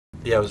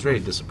Yeah, it was really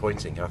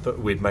disappointing. I thought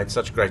we'd made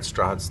such great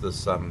strides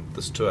this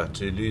tour.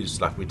 To lose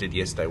like we did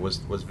yesterday was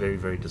very,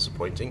 very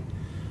disappointing.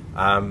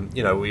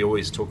 We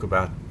always talk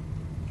about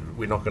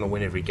we're not going to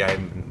win every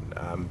game,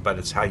 but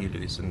it's how you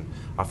lose. And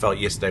I felt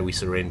yesterday we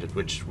surrendered,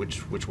 which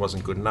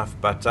wasn't good enough.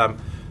 But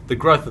the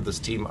growth of this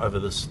team over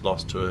this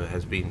last tour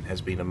has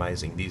been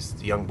amazing.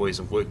 These young boys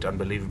have worked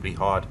unbelievably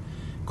hard.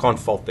 Can't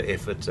fault the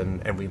effort,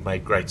 and we've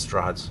made great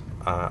strides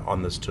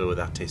on this tour with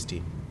our test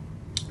team.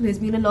 There's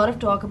been a lot of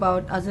talk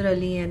about Azhar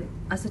Ali and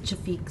Asad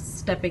Shafiq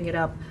stepping it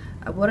up.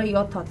 What are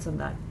your thoughts on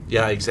that?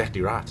 Yeah,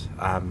 exactly right.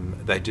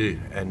 They do,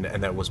 and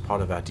that was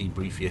part of our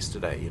debrief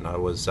yesterday.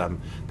 Was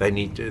they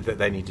need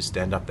to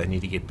stand up. They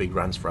need to get big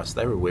runs for us.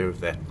 They're aware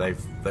of that.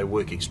 They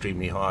work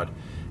extremely hard,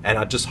 and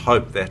I just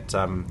hope that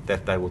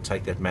that they will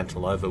take that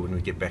mantle over when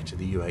we get back to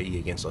the UAE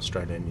against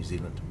Australia and New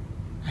Zealand.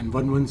 And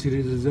 1-1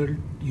 series result,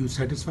 you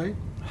satisfied?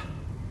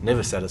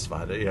 Never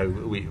satisfied.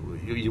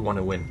 You want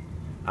to win.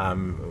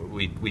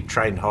 We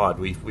trained hard.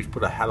 We've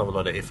put a hell of a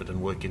lot of effort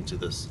and work into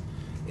this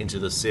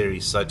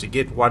series. So to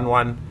get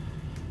 1-1,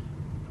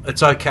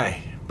 it's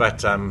okay.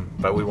 But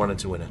we wanted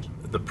to win it.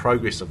 The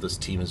progress of this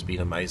team has been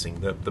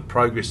amazing. The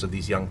progress of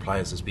these young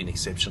players has been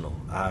exceptional.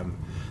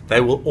 They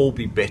will all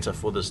be better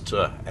for this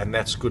tour, and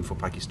that's good for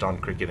Pakistan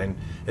cricket, and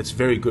it's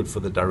very good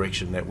for the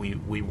direction that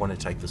we want to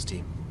take this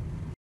team.